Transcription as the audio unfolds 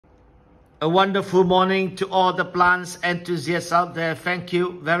A wonderful morning to all the plants enthusiasts out there. Thank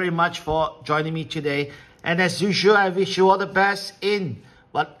you very much for joining me today. And as usual, I wish you all the best in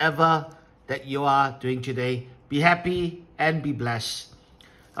whatever that you are doing today. Be happy and be blessed.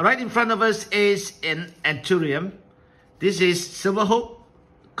 Right in front of us is an Anthurium. This is Silverhook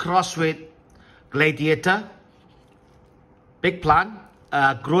crossed with Gladiator. Big plant,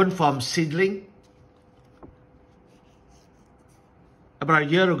 grown from seedling about a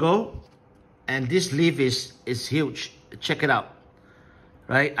year ago. And this leaf is huge. Check it out,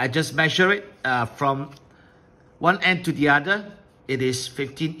 right? I just measure it from one end to the other. It is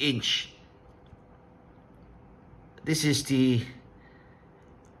 15 inch. This is the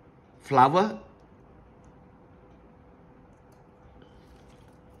flower.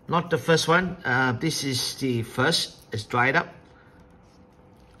 Not the first one. This is the first. It's dried up.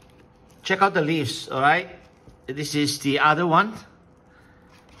 Check out the leaves, all right? This is the other one.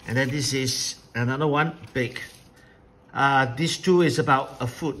 And then this is another one, big. This two is about a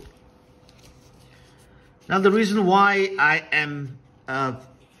foot. Now the reason why I am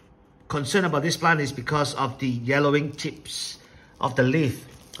concerned about this plant is because of the yellowing tips of the leaf.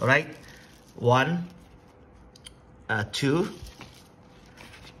 All right, 1, 2,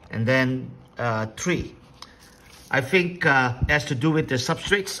 and then 3. I think has to do with the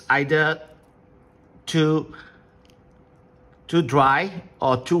substrates, either too dry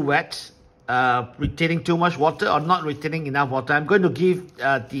or too wet, retaining too much water or not retaining enough water. I'm going to give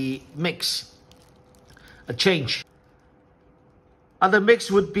the mix a change. Other mix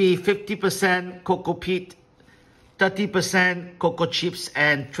would be 50% cocopeat, 30% cocochips,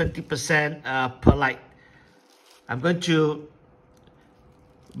 and 20% perlite. I'm going to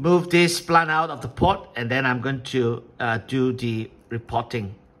move this plant out of the pot, and then I'm going to do the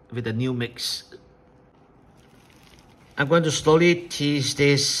repotting with the new mix. I'm going to slowly tease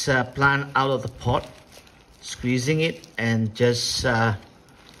this plant out of the pot, squeezing it and just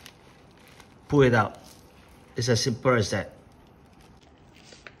pull it out. It's as simple as that.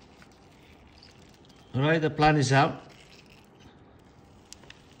 All right, the plant is out.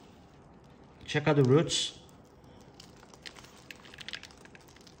 Check out the roots.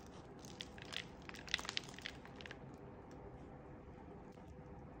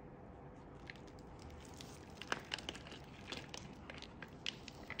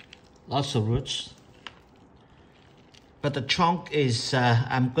 Lots of roots. But the trunk is,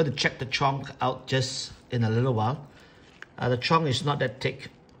 I'm going to check the trunk out just in a little while. The trunk is not that thick.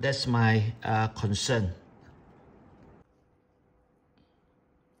 That's my concern.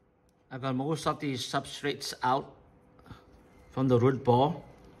 I got most of the substrates out from the root ball.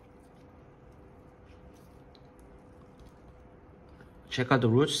 Check out the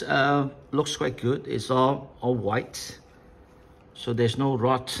roots. Looks quite good. It's all white. So there's no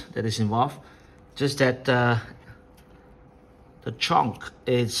rot that is involved. Just that the trunk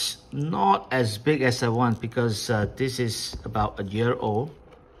is not as big as I want, because this is about a year old.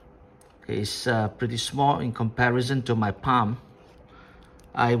 Okay, it's pretty small in comparison to my palm.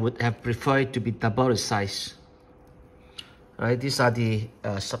 I would have preferred to be double the size. All right, these are the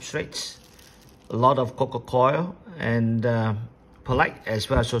substrates. A lot of cocoa coir and perlite, as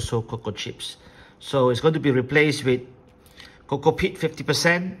well as also cocoa chips. So it's going to be replaced with cocopeat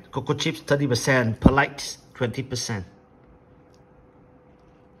 50%, cocoa chips 30%, perlite 20%.